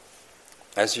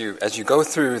as you go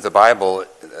through the Bible,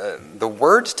 the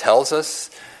Word tells us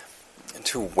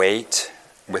to wait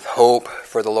with hope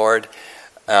for the Lord,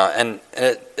 and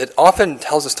it often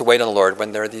tells us to wait on the Lord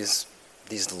when there are these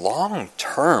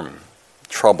long-term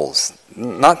troubles,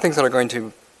 not things that are going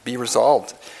to be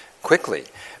resolved quickly.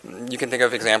 You can think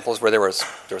of examples where there was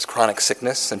chronic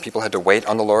sickness and people had to wait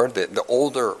on the Lord. The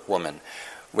older woman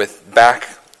with back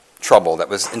trouble that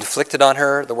was inflicted on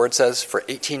her, the Word says, for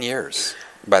 18 years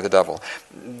by the devil.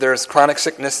 There's chronic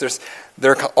sickness.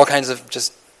 There are all kinds of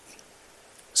just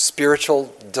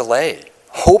spiritual delay,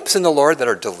 hopes in the Lord that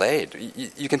are delayed.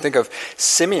 You can think of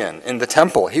Simeon in the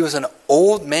temple. He was an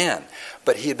old man,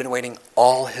 but he had been waiting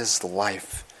all his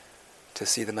life to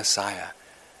see the Messiah.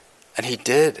 And he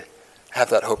did have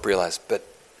that hope realized, but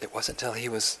it wasn't until he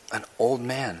was an old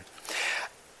man.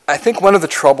 I think one of the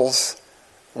troubles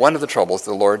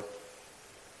the Lord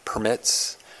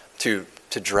permits to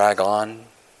drag on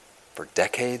for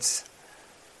decades,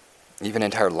 even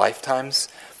entire lifetimes,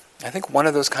 I think one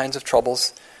of those kinds of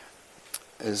troubles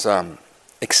is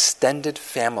extended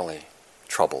family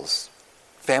troubles.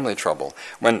 Family trouble.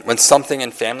 When something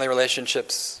in family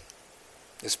relationships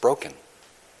is broken,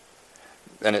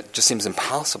 and it just seems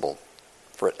impossible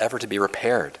for it ever to be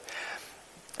repaired.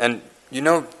 And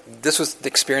this was the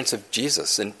experience of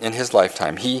Jesus in his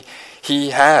lifetime.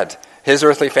 His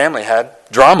earthly family had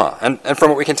drama. And from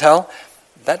what we can tell,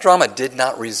 that drama did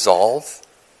not resolve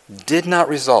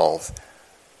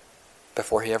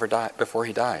before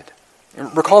he died.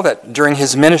 Recall that during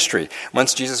his ministry,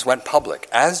 once Jesus went public,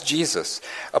 as Jesus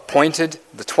appointed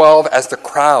the 12, as the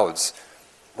crowds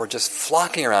were just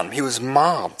flocking around him, he was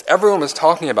mobbed. Everyone was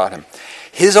talking about him.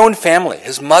 His own family,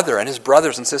 his mother and his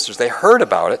brothers and sisters, they heard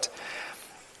about it.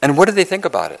 And what did they think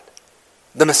about it?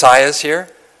 The Messiah is here.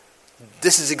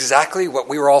 This is exactly what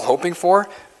we were all hoping for.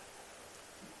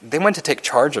 They went to take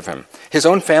charge of him. His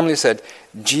own family said,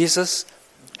 Jesus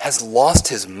has lost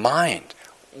his mind.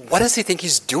 What does he think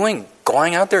he's doing?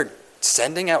 Going out there,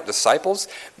 sending out disciples,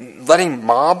 letting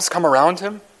mobs come around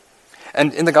him?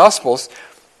 And in the Gospels,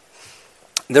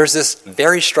 there's this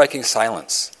very striking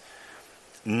silence.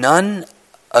 None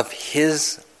of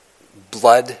his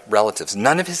blood relatives,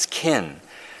 none of his kin,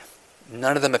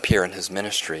 none of them appear in his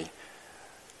ministry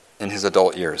in his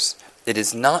adult years. It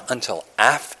is not until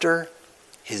after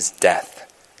his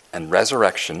death and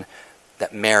resurrection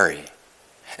that Mary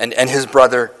and his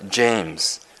brother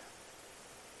James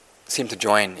seem to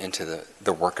join into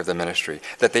the work of the ministry,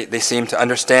 that they seem to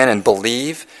understand and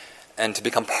believe and to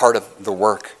become part of the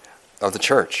work of the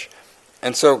church.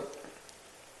 And so,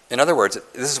 in other words,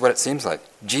 this is what it seems like.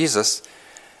 Jesus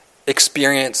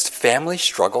experienced family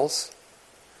struggles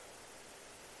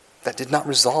that did not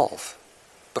resolve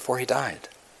before he died.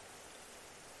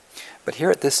 But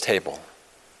here at this table,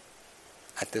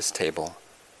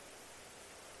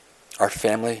 our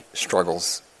family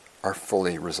struggles are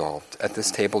fully resolved. At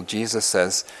this table, Jesus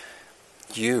says,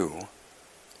 "You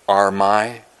are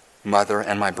my mother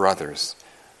and my brothers.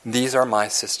 These are my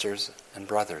sisters and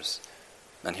brothers."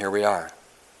 And here we are,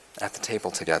 at the table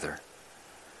together.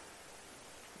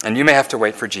 And you may have to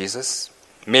wait for Jesus,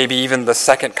 maybe even the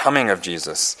second coming of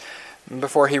Jesus,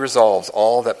 before he resolves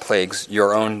all that plagues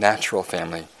your own natural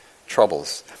family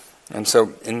troubles. And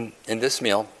so in this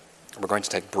meal, we're going to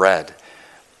take bread.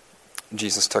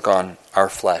 Jesus took on our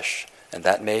flesh, and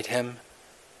that made him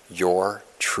your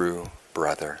true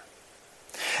brother.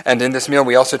 And in this meal,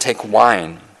 we also take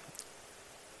wine.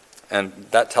 And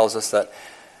that tells us that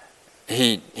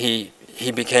he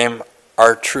became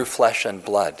our true flesh and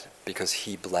blood because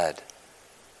he bled.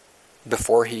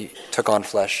 Before he took on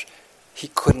flesh, he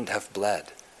couldn't have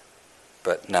bled.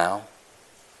 But now,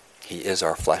 he is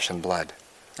our flesh and blood.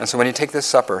 And so when you take this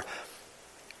supper,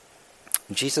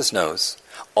 Jesus knows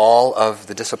all of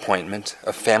the disappointment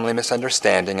of family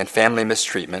misunderstanding and family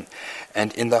mistreatment,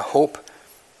 and in the hope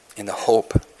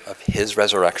of his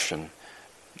resurrection,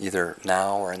 either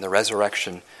now or in the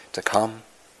resurrection to come,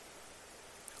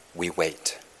 we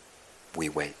wait.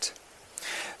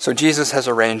 So Jesus has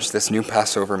arranged this new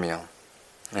Passover meal,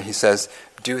 and he says,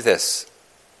 "Do this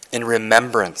in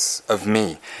remembrance of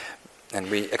me." And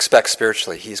we expect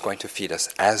spiritually he's going to feed us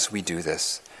as we do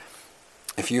this.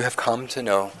 If you have come to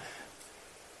know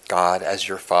God as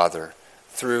your Father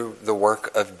through the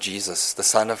work of Jesus, the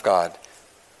Son of God,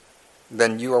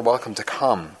 then you are welcome to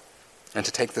come and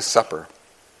to take this supper.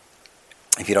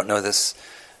 If you don't know this,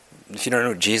 if you don't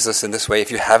know Jesus in this way,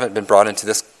 if you haven't been brought into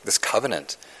this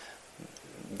covenant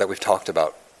that we've talked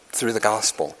about through the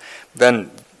gospel,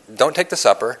 then don't take the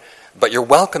supper, but you're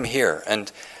welcome here.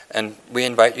 And we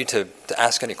invite you to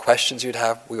ask any questions you'd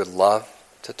have. We would love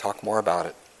to talk more about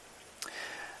it.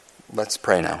 Let's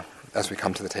pray now as we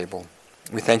come to the table.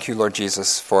 We thank you, Lord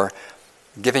Jesus, for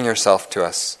giving yourself to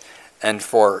us and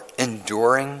for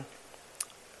enduring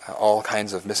all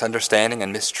kinds of misunderstanding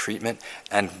and mistreatment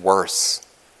and worse.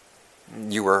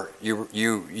 You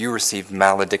received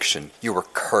malediction. You were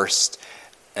cursed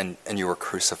and you were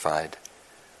crucified.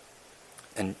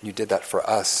 And you did that for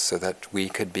us so that we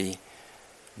could be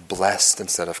blessed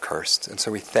instead of cursed. And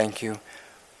so we thank you,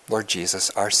 Lord Jesus,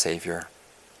 our Savior.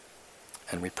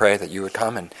 And we pray that you would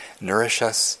come and nourish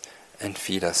us and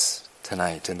feed us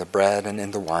tonight in the bread and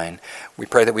in the wine. We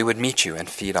pray that we would meet you and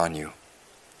feed on you.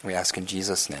 We ask in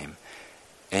Jesus' name.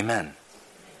 Amen.